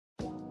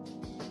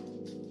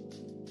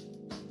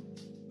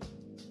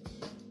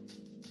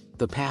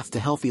The path to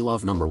healthy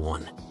love. Number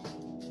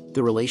 1.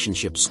 The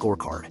Relationship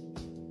Scorecard.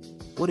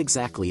 What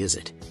exactly is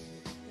it?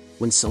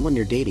 When someone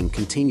you're dating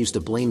continues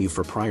to blame you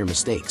for prior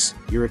mistakes,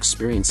 you're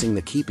experiencing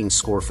the keeping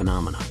score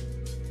phenomena.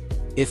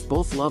 If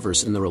both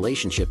lovers in the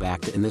relationship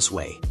act in this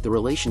way, the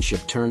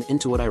relationship turns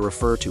into what I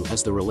refer to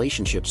as the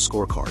Relationship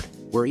Scorecard,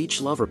 where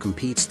each lover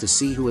competes to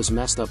see who has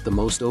messed up the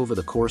most over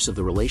the course of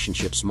the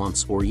relationship's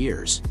months or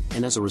years,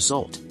 and as a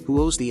result,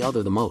 who owes the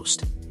other the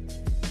most.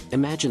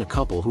 Imagine a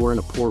couple who are in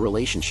a poor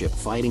relationship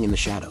fighting in the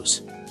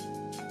shadows.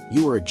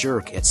 You were a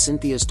jerk at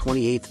Cynthia's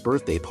 28th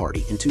birthday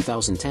party in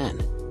 2010,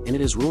 and it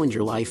has ruined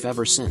your life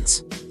ever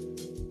since.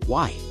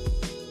 Why?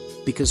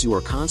 Because you are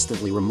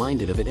constantly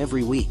reminded of it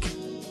every week.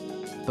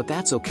 But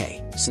that's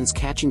okay, since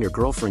catching your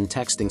girlfriend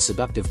texting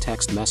seductive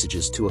text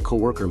messages to a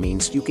coworker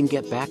means you can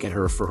get back at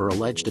her for her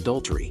alleged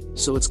adultery,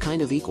 so it's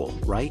kind of equal,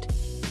 right?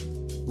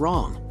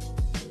 Wrong.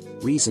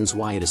 Reasons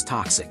why it is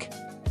toxic.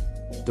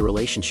 The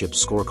Relationship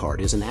Scorecard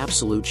is an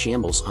absolute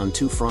shambles on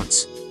 2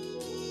 fronts.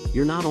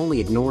 You're not only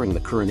ignoring the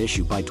current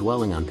issue by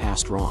dwelling on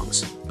past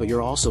wrongs, but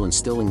you're also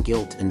instilling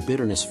guilt and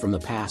bitterness from the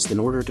past in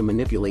order to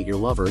manipulate your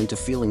lover into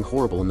feeling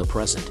horrible in the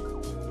present.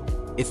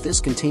 If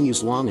this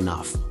continues long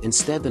enough,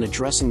 instead than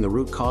addressing the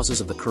root causes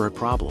of the current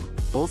problem,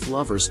 both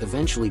lovers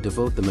eventually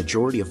devote the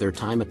majority of their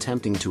time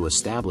attempting to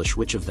establish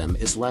which of them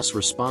is less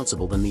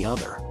responsible than the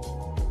other.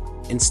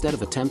 Instead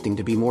of attempting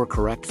to be more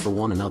correct for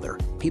one another,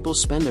 people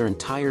spend their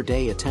entire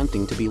day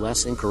attempting to be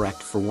less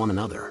incorrect for one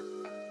another.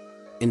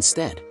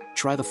 Instead,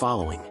 try the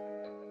following.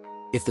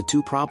 If the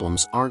 2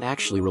 problems aren't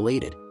actually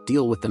related,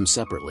 deal with them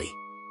separately.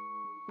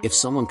 If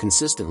someone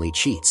consistently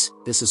cheats,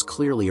 this is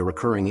clearly a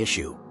recurring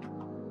issue.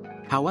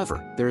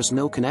 However, there is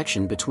no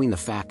connection between the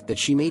fact that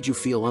she made you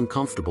feel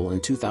uncomfortable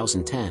in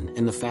 2010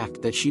 and the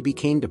fact that she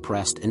became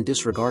depressed and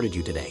disregarded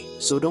you today,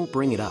 so don't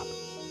bring it up.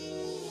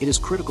 It is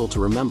critical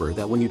to remember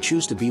that when you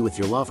choose to be with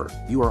your lover,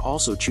 you are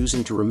also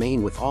choosing to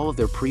remain with all of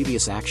their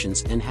previous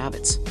actions and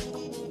habits.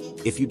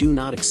 If you do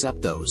not accept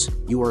those,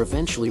 you are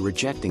eventually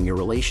rejecting your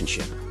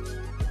relationship.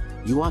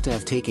 You ought to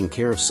have taken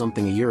care of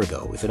something a year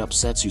ago if it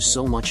upsets you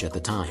so much at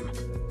the time.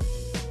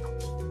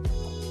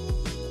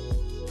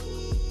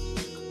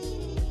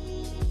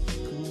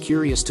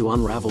 Curious to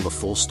unravel the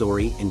full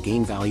story and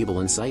gain valuable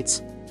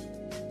insights?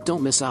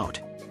 Don't miss out.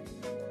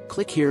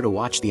 Click here to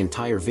watch the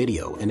entire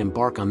video and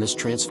embark on this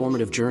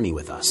transformative journey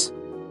with us.